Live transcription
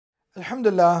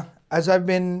Alhamdulillah, as I've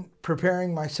been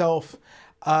preparing myself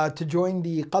to join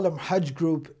the Qalam Hajj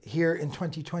group here in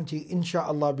 2020,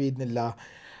 inshallah bi'idhnillah,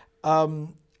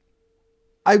 um,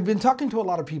 I've been talking to a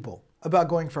lot of people about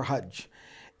going for Hajj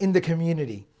in the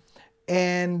community.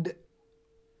 And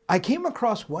I came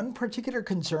across one particular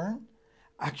concern,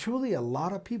 actually a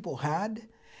lot of people had.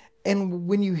 And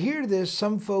when you hear this,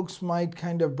 some folks might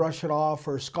kind of brush it off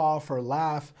or scoff or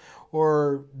laugh,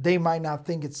 or they might not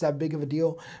think it's that big of a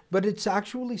deal. But it's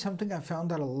actually something I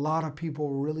found that a lot of people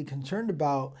were really concerned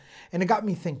about. And it got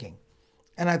me thinking.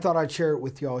 And I thought I'd share it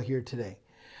with you all here today.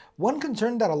 One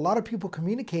concern that a lot of people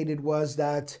communicated was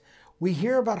that we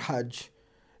hear about Hajj,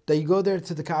 that you go there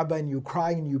to the Kaaba and you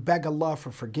cry and you beg Allah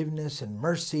for forgiveness and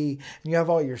mercy, and you have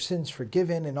all your sins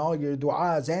forgiven and all your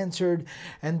du'as answered,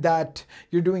 and that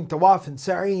you're doing tawaf and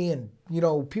sa'i, and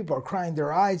people are crying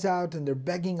their eyes out and they're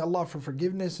begging Allah for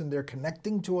forgiveness and they're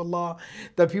connecting to Allah.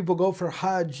 That people go for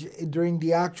Hajj during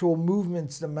the actual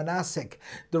movements, the manasik,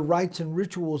 the rites and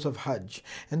rituals of Hajj,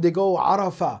 and they go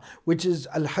Arafah, which is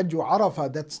Al-Hajj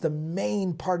Arafah, that's the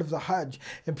main part of the Hajj,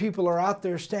 and people are out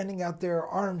there standing out there,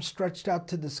 arms stretched out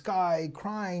to the sky,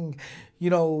 crying,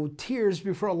 tears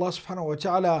before Allah subhanahu wa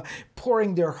ta'ala,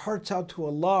 pouring their hearts out to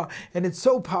Allah. And it's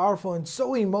so powerful and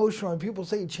so emotional, and people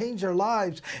say it changed their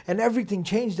lives and everything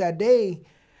changed that day.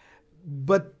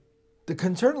 But the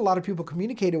concern a lot of people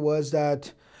communicated was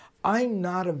that I'm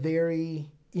not a very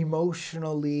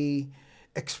emotionally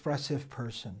expressive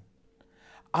person.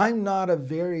 I'm not a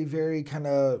very, very kind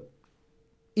of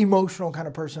emotional kind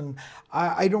of person.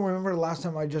 I don't remember the last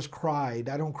time I just cried.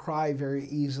 I don't cry very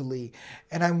easily.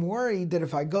 And I'm worried that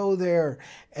if I go there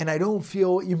and I don't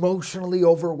feel emotionally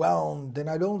overwhelmed and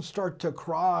I don't start to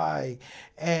cry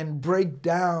and break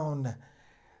down,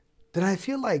 then I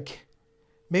feel like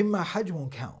maybe my Hajj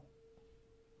won't count.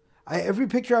 Every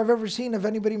picture I've ever seen of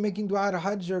anybody making dua at a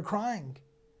Hajj, they're crying.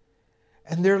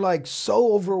 And they're like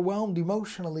so overwhelmed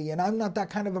emotionally, and I'm not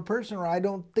that kind of a person, or I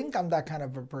don't think I'm that kind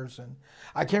of a person.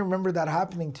 I can't remember that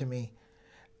happening to me.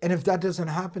 And if that doesn't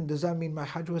happen, does that mean my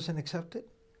Hajj wasn't accepted?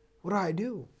 What do I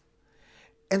do?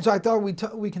 And so I thought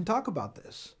we can talk about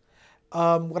this.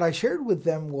 What I shared with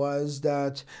them was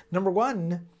that, number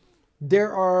one,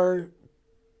 there are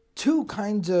two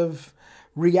kinds of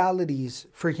realities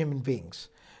for human beings.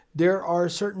 There are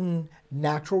certain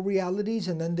natural realities,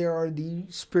 and then there are the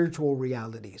spiritual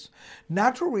realities.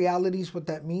 Natural realities, what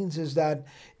that means is that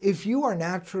if you are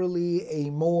naturally a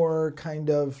more kind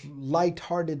of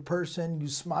light-hearted person, you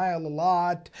smile a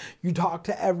lot, you talk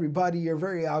to everybody, you're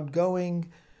very outgoing,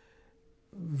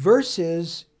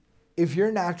 versus if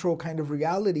your natural kind of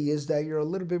reality is that you're a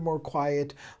little bit more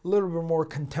quiet, a little bit more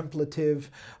contemplative,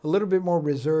 a little bit more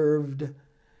reserved.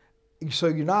 So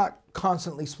you're not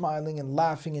constantly smiling and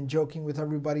laughing and joking with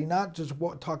everybody, not just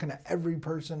talking to every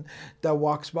person that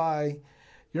walks by.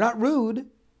 You're not rude,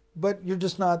 but you're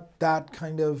just not that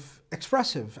kind of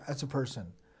expressive as a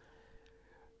person.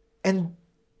 And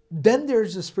then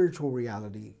there's the spiritual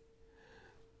reality.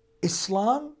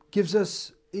 Islam gives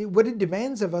us, what it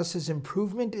demands of us is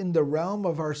improvement in the realm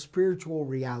of our spiritual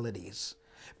realities.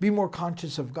 Be more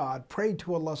conscious of God. Pray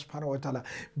to Allah subhanahu wa ta'ala.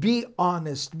 Be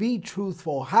honest. Be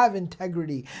truthful. Have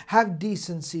integrity. Have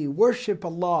decency. Worship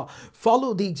Allah.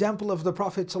 Follow the example of the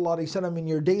Prophet sallallahu alaihi wasallam in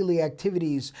your daily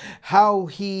activities. How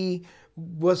he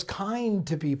was kind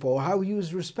to people. How he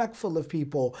was respectful of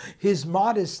people. His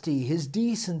modesty. His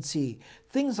decency.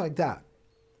 Things like that.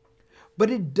 But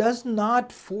it does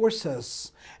not force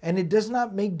us, and it does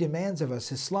not make demands of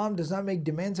us. Islam does not make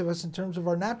demands of us in terms of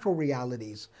our natural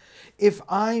realities. If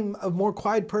I'm a more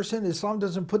quiet person, Islam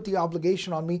doesn't put the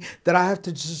obligation on me that I have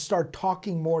to just start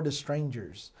talking more to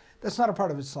strangers. That's not a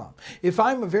part of Islam. If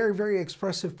I'm a very, very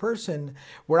expressive person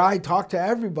where I talk to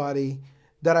everybody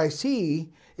that I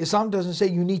see, Islam doesn't say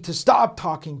you need to stop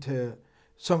talking to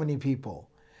so many people.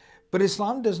 But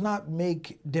Islam does not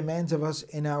make demands of us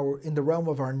in the realm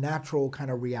of our natural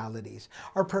kind of realities,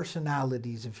 our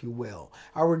personalities, if you will,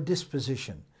 our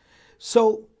disposition.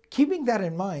 So keeping that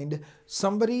in mind,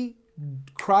 somebody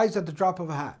cries at the drop of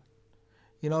a hat.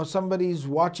 Somebody's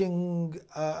watching,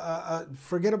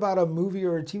 forget about a movie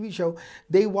or a TV show,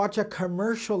 they watch a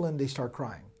commercial and they start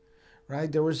crying,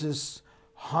 right? There was this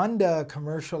Honda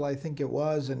commercial, I think it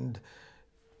was, and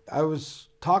I was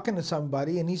talking to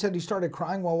somebody and he said he started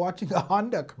crying while watching a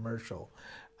Honda commercial.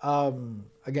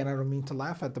 Again, I don't mean to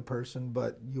laugh at the person,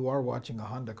 but you are watching a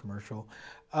Honda commercial.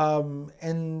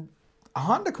 And a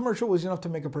Honda commercial was enough to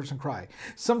make a person cry.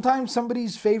 Sometimes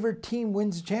somebody's favorite team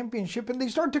wins a championship and they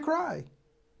start to cry,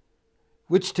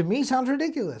 which to me sounds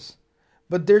ridiculous,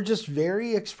 but they're just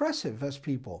very expressive as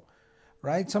people,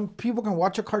 right? Some people can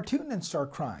watch a cartoon and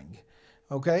start crying.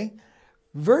 okay?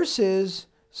 Versus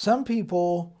some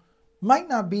people might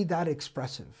not be that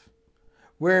expressive,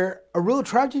 where a real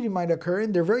tragedy might occur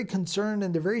and they're very concerned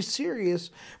and they're very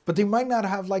serious, but they might not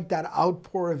have like that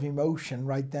outpour of emotion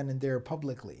right then and there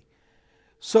publicly.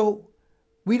 So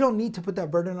we don't need to put that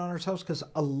burden on ourselves because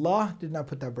Allah did not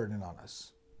put that burden on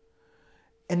us.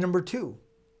 And number two,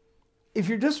 if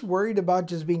you're just worried about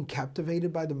just being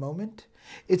captivated by the moment,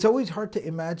 it's always hard to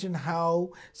imagine how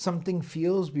something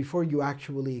feels before you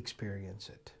actually experience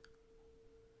it.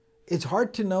 It's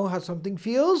hard to know how something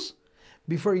feels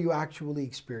before you actually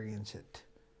experience it.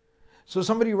 So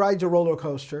somebody rides a roller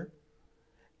coaster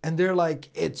and they're like,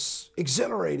 it's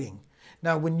exhilarating.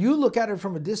 Now, when you look at it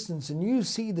from a distance and you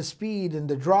see the speed and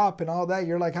the drop and all that,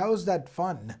 you're like, how is that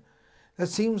fun? That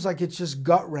seems like it's just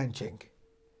gut-wrenching.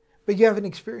 But you haven't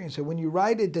experienced it. When you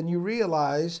ride it, then you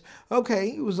realize, okay,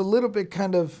 it was a little bit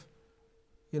kind of,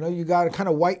 you got kind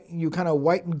of white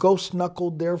and ghost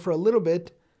knuckled there for a little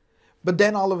bit. But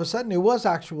then all of a sudden, it was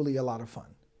actually a lot of fun.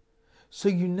 So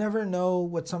you never know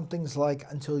what something's like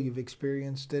until you've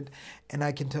experienced it. And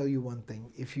I can tell you one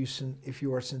thing, if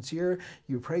you are sincere,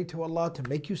 you pray to Allah to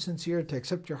make you sincere, to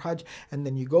accept your Hajj, and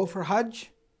then you go for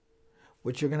Hajj,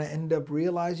 what you're going to end up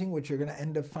realizing, what you're going to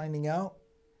end up finding out,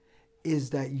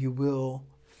 is that you will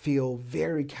feel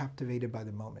very captivated by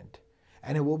the moment.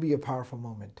 And it will be a powerful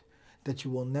moment that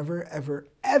you will never, ever,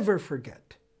 ever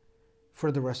forget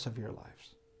for the rest of your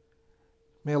lives.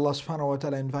 May Allah subhanahu wa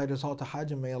ta'ala invite us all to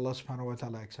Hajj, and may Allah subhanahu wa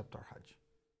ta'ala accept our Hajj.